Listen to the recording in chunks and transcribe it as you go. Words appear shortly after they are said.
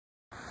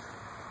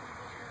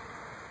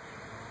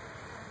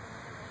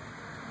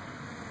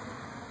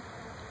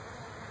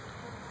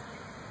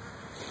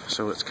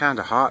So it's kind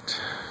of hot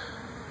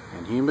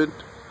and humid.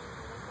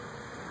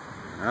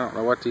 I don't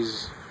know what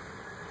these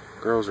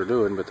girls are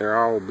doing, but they're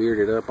all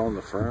bearded up on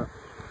the front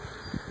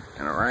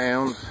and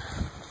around.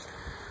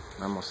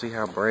 And I'm gonna see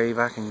how brave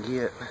I can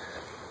get.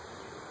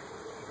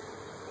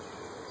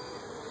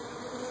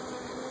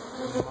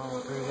 All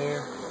through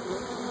there.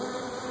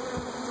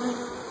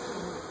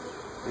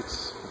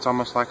 It's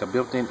almost like a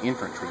built-in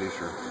entrance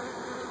reducer.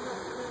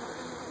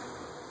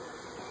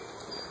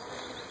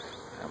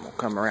 I'm gonna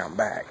come around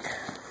back.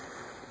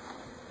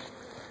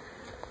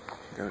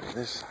 Go to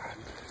this side.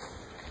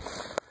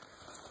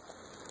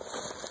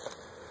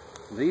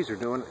 These are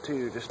doing it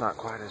too, just not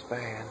quite as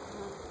bad.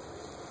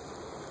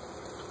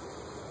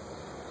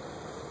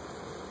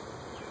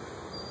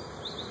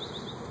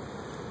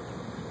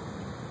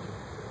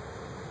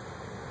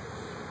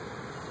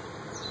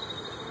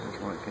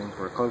 This one came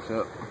for a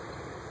close-up.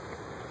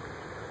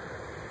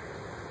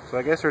 So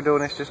I guess they're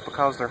doing this just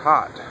because they're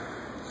hot.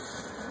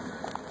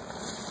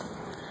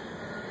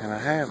 And I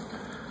have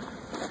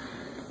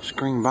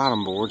screen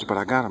bottom boards, but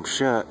I got them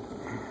shut.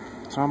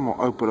 So I'm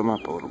gonna open them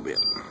up a little bit.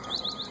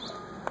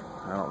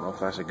 I don't know if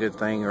that's a good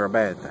thing or a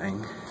bad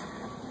thing.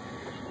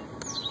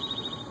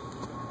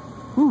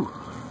 Whew.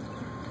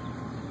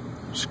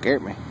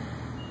 Scared me.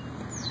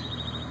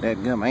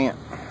 Dadgum ant.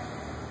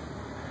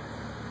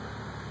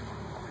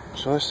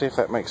 So let's see if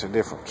that makes a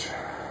difference.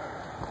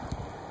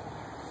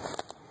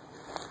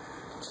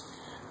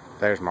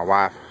 There's my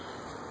wife.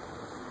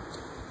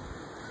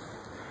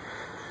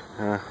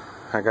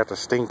 I got the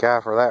stink eye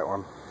for that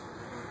one.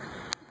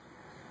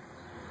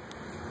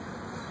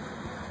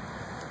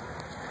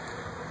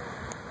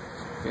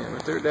 Yeah,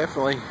 but they're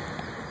definitely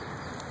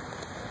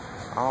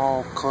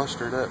all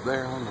clustered up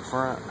there on the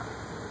front.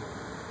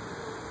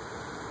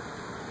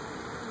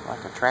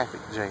 Like a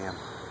traffic jam.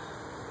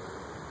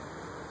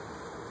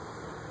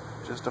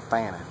 Just a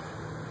fanning.